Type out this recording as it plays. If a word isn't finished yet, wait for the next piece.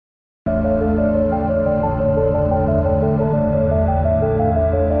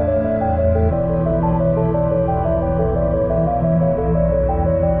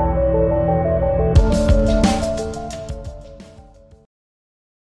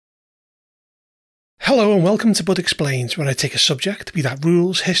Hello and welcome to Bud Explains, where I take a subject, be that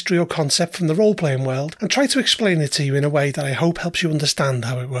rules, history or concept from the role-playing world, and try to explain it to you in a way that I hope helps you understand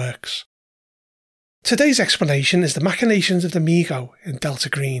how it works. Today's explanation is the machinations of the Mi-Go in Delta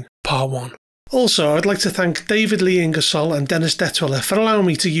Green, Part 1. Also, I'd like to thank David Lee Ingersoll and Dennis Detwiller for allowing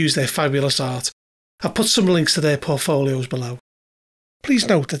me to use their fabulous art. I've put some links to their portfolios below. Please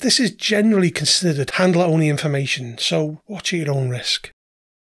note that this is generally considered handler-only information, so watch at your own risk.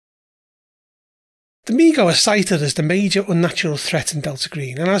 The Mi-Go are cited as the major unnatural threat in Delta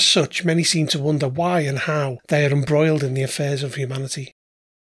Green, and as such many seem to wonder why and how they are embroiled in the affairs of humanity.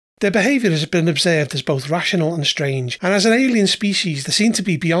 Their behaviour has been observed as both rational and strange, and as an alien species they seem to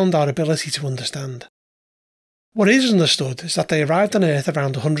be beyond our ability to understand. What is understood is that they arrived on Earth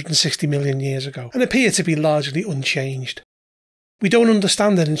around 160 million years ago, and appear to be largely unchanged. We don't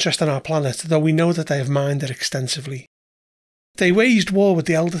understand their interest in our planet, though we know that they have mined it extensively. They waged war with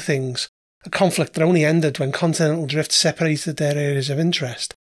the Elder Things, a conflict that only ended when continental drift separated their areas of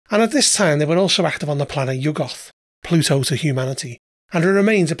interest, and at this time they were also active on the planet Yuggoth, Pluto to humanity, and it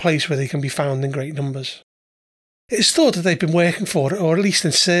remains a place where they can be found in great numbers. It is thought that they've been working for, or at least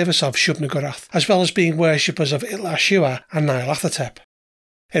in service of, Shub-Niggurath, as well as being worshippers of Itl-Ashua and Nyarlathotep.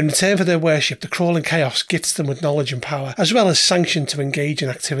 In return for their worship, the crawling chaos gifts them with knowledge and power, as well as sanction to engage in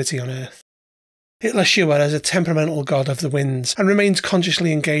activity on Earth. Itl-Ashua is a temperamental god of the winds and remains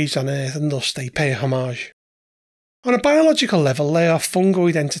consciously engaged on Earth, and thus they pay homage. On a biological level, they are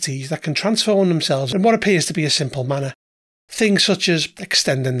fungoid entities that can transform themselves in what appears to be a simple manner. Things such as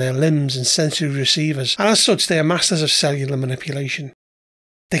extending their limbs and sensory receivers, and as such they are masters of cellular manipulation.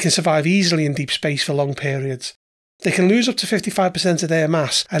 They can survive easily in deep space for long periods. They can lose up to 55% of their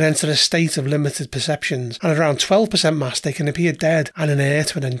mass and enter a state of limited perceptions, and at around 12% mass they can appear dead and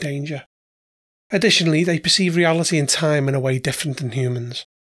inert when in danger. Additionally, they perceive reality and time in a way different than humans.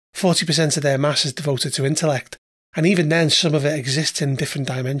 40% of their mass is devoted to intellect, and even then some of it exists in different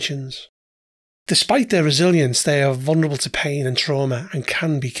dimensions. Despite their resilience, they are vulnerable to pain and trauma and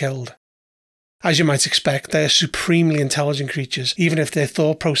can be killed. As you might expect, they are supremely intelligent creatures, even if their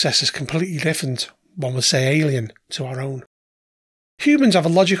thought process is completely different, one would say alien, to our own. Humans have a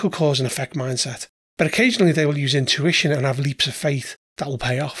logical cause and effect mindset, but occasionally they will use intuition and have leaps of faith that will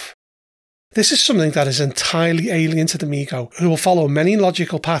pay off. This is something that is entirely alien to the Mi-Go, who will follow many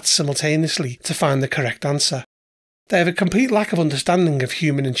logical paths simultaneously to find the correct answer. They have a complete lack of understanding of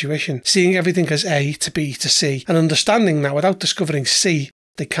human intuition, seeing everything as A to B to C, and understanding that without discovering C,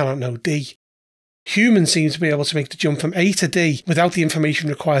 they cannot know D. Humans seem to be able to make the jump from A to D without the information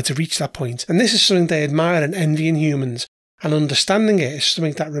required to reach that point, and this is something they admire and envy in humans, and understanding it is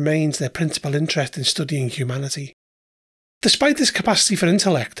something that remains their principal interest in studying humanity. Despite this capacity for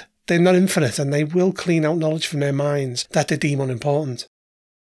intellect, they are not infinite, and they will clean out knowledge from their minds that they deem unimportant.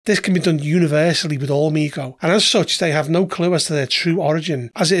 This can be done universally with all Mi-Go, and as such they have no clue as to their true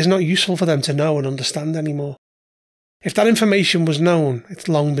origin, as it is not useful for them to know and understand anymore. If that information was known, it's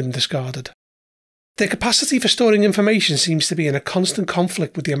long been discarded. Their capacity for storing information seems to be in a constant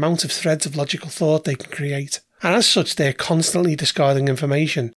conflict with the amount of threads of logical thought they can create, and as such they are constantly discarding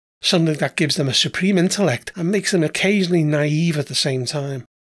information, something that gives them a supreme intellect and makes them occasionally naive at the same time.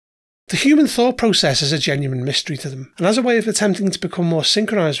 The human thought process is a genuine mystery to them, and as a way of attempting to become more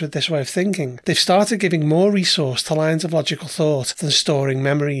synchronised with this way of thinking, they've started giving more resource to lines of logical thought than storing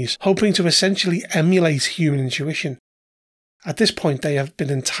memories, hoping to essentially emulate human intuition. At this point they have been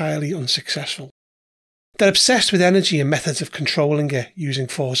entirely unsuccessful. They're obsessed with energy and methods of controlling it using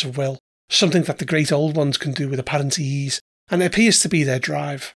force of will, something that the Great Old Ones can do with apparent ease, and it appears to be their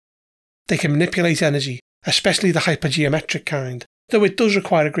drive. They can manipulate energy, especially the hypergeometric kind, though it does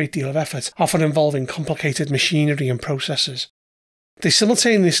require a great deal of effort, often involving complicated machinery and processes. They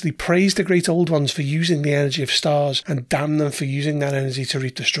simultaneously praise the Great Old Ones for using the energy of stars and damn them for using that energy to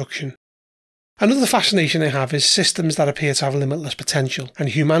reap destruction. Another fascination they have is systems that appear to have limitless potential, and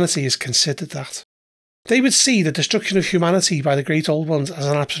humanity is considered that. They would see the destruction of humanity by the Great Old Ones as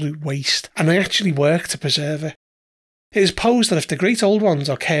an absolute waste, and they actually work to preserve it. It is posed that if the Great Old Ones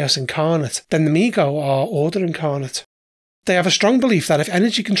are chaos incarnate, then the Mi-Go are order incarnate. They have a strong belief that if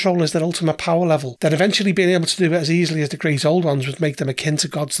energy control is their ultimate power level, then eventually being able to do it as easily as the Great Old Ones would make them akin to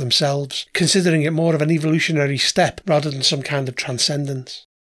gods themselves, considering it more of an evolutionary step rather than some kind of transcendence.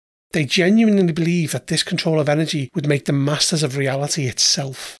 They genuinely believe that this control of energy would make them masters of reality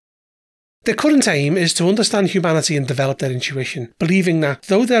itself. Their current aim is to understand humanity and develop their intuition, believing that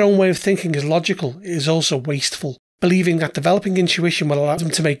though their own way of thinking is logical, it is also wasteful, believing that developing intuition will allow them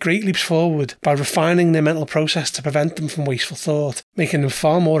to make great leaps forward by refining their mental process to prevent them from wasteful thought, making them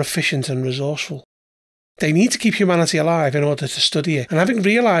far more efficient and resourceful. They need to keep humanity alive in order to study it, and having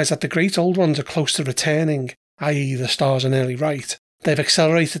realised that the great old ones are close to returning, i.e. the stars are nearly right, they've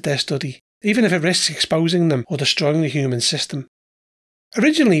accelerated their study, even if it risks exposing them or destroying the human system.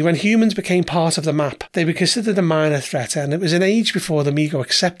 Originally, when humans became part of the map, they were considered a minor threat, and it was an age before the MiGo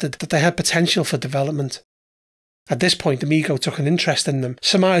accepted that they had potential for development. At this point, the MiGo took an interest in them,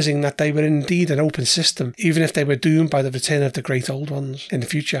 surmising that they were indeed an open system, even if they were doomed by the return of the great old ones in the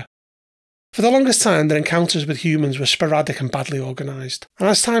future. For the longest time, their encounters with humans were sporadic and badly organised, and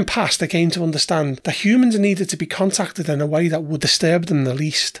as time passed, they came to understand that humans needed to be contacted in a way that would disturb them the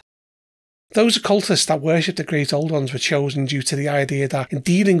least. Those occultists that worshipped the great old ones were chosen due to the idea that, in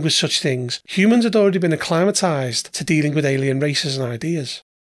dealing with such things, humans had already been acclimatised to dealing with alien races and ideas.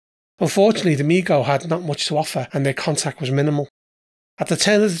 Unfortunately, the MiGo had not much to offer, and their contact was minimal. At the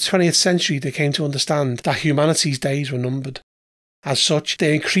turn of the 20th century, they came to understand that humanity's days were numbered. As such,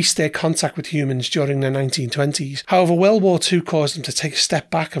 they increased their contact with humans during the 1920s. However, World War II caused them to take a step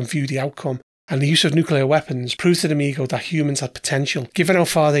back and view the outcome, and the use of nuclear weapons proved to the MiGo that humans had potential, given how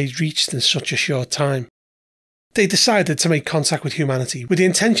far they'd reached in such a short time. They decided to make contact with humanity, with the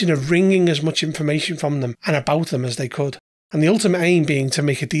intention of wringing as much information from them and about them as they could, and the ultimate aim being to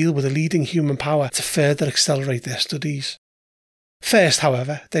make a deal with a leading human power to further accelerate their studies. First,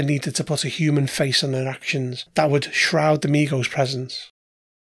 however, they needed to put a human face on their actions that would shroud the MiGo's presence.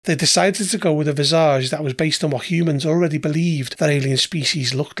 They decided to go with a visage that was based on what humans already believed that alien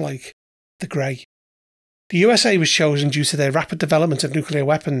species looked like: the Grey. The USA was chosen due to their rapid development of nuclear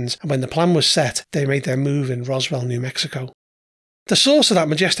weapons, and when the plan was set, they made their move in Roswell, New Mexico. The source of that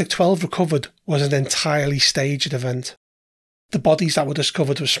Majestic 12 recovered was an entirely staged event. The bodies that were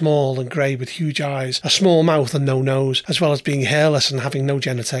discovered were small and grey with huge eyes, a small mouth and no nose, as well as being hairless and having no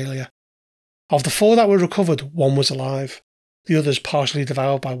genitalia. Of the 4 that were recovered, 1 was alive, the others partially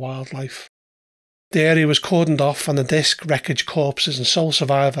devoured by wildlife. The area was cordoned off, and the disc, wreckage, corpses and sole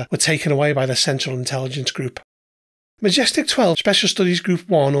survivor were taken away by the Central Intelligence Group. Majestic 12 Special Studies Group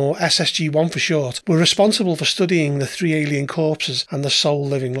 1, or SSG-1 for short, were responsible for studying the 3 alien corpses and the sole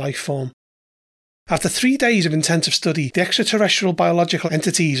living life form. After 3 days of intensive study, the extraterrestrial biological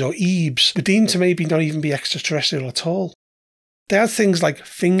entities, or EBs, were deemed to maybe not even be extraterrestrial at all. They had things like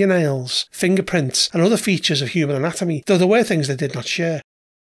fingernails, fingerprints, and other features of human anatomy, though there were things they did not share.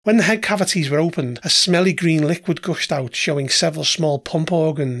 When the head cavities were opened, a smelly green liquid gushed out, showing several small pump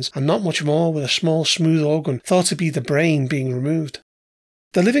organs, and not much more, with a small smooth organ thought to be the brain being removed.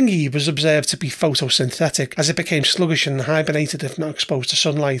 The living Eve was observed to be photosynthetic, as it became sluggish and hibernated if not exposed to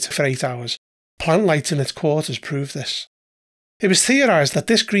sunlight for 8 hours. Plant light in its quarters proved this. It was theorised that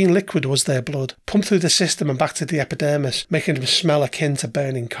this green liquid was their blood, pumped through the system and back to the epidermis, making them smell akin to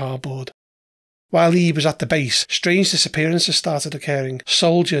burning cardboard. While Eve was at the base, strange disappearances started occurring.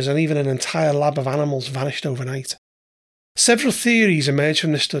 Soldiers and even an entire lab of animals vanished overnight. Several theories emerged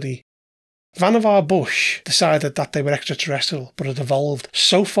from this study. Vannevar Bush decided that they were extraterrestrial, but had evolved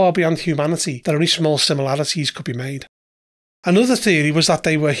so far beyond humanity that only small similarities could be made. Another theory was that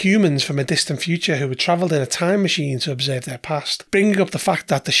they were humans from a distant future who had travelled in a time machine to observe their past, bringing up the fact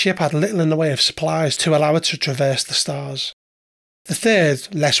that the ship had little in the way of supplies to allow it to traverse the stars. The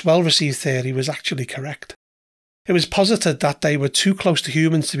third, less well-received theory was actually correct. It was posited that they were too close to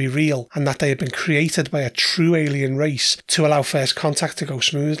humans to be real, and that they had been created by a true alien race to allow first contact to go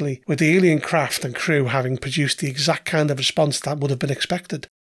smoothly, with the alien craft and crew having produced the exact kind of response that would have been expected.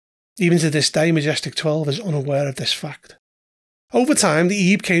 Even to this day, Majestic 12 is unaware of this fact. Over time, the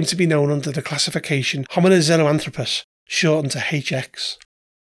Ebe came to be known under the classification Hominid Xenoanthropus, shortened to HX.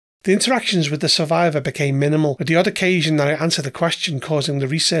 The interactions with the survivor became minimal, with the odd occasion that it answered a question causing the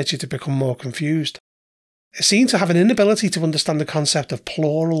researcher to become more confused. It seemed to have an inability to understand the concept of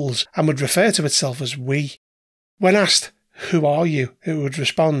plurals and would refer to itself as we. When asked, "Who are you?" it would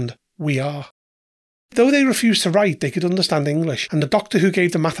respond, "We are." Though they refused to write, they could understand English, and the doctor who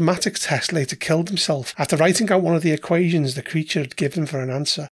gave the mathematics test later killed himself after writing out one of the equations the creature had given for an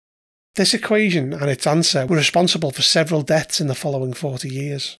answer. This equation and its answer were responsible for several deaths in the following 40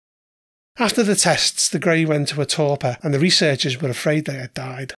 years. After the tests, the Grey went to a torpor, and the researchers were afraid they had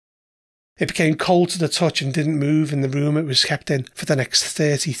died. It became cold to the touch and didn't move in the room it was kept in for the next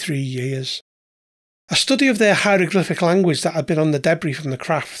 33 years. A study of their hieroglyphic language that had been on the debris from the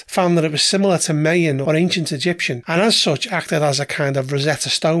craft found that it was similar to Mayan or ancient Egyptian, and as such acted as a kind of Rosetta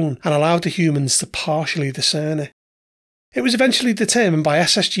Stone and allowed the humans to partially discern it. It was eventually determined by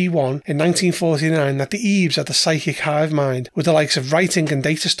SSG-1 in 1949 that the Eves had a psychic hive mind, with the likes of writing and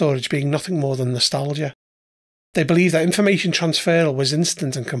data storage being nothing more than nostalgia. They believed that information transferal was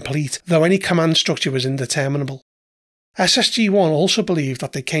instant and complete, though any command structure was indeterminable. SSG-1 also believed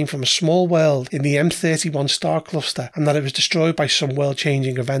that they came from a small world in the M31 star cluster and that it was destroyed by some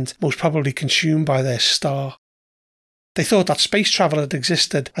world-changing event, most probably consumed by their star. They thought that space travel had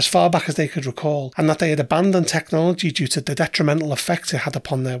existed as far back as they could recall, and that they had abandoned technology due to the detrimental effects it had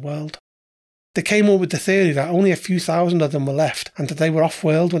upon their world. They came up with the theory that only a few thousand of them were left, and that they were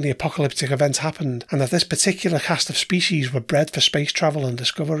off-world when the apocalyptic events happened, and that this particular cast of species were bred for space travel and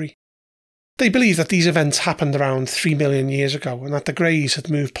discovery. They believed that these events happened around 3 million years ago, and that the Greys had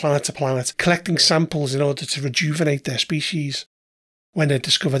moved planet to planet, collecting samples in order to rejuvenate their species. When they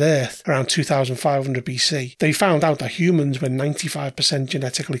discovered Earth, around 2500 BC, they found out that humans were 95%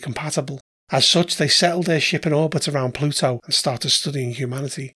 genetically compatible. As such, they settled their ship in orbit around Pluto and started studying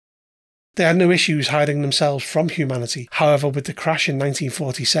humanity. They had no issues hiding themselves from humanity. However, with the crash in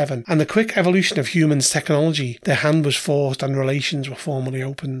 1947 and the quick evolution of humans' technology, their hand was forced and relations were formally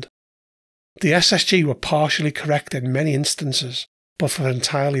opened. The SSG were partially correct in many instances, but for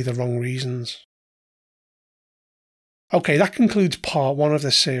entirely the wrong reasons. Okay, that concludes part 1 of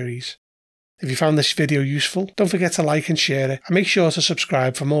this series. If you found this video useful, don't forget to like and share it, and make sure to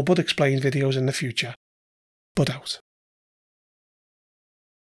subscribe for more Bud Explained videos in the future. Bud out.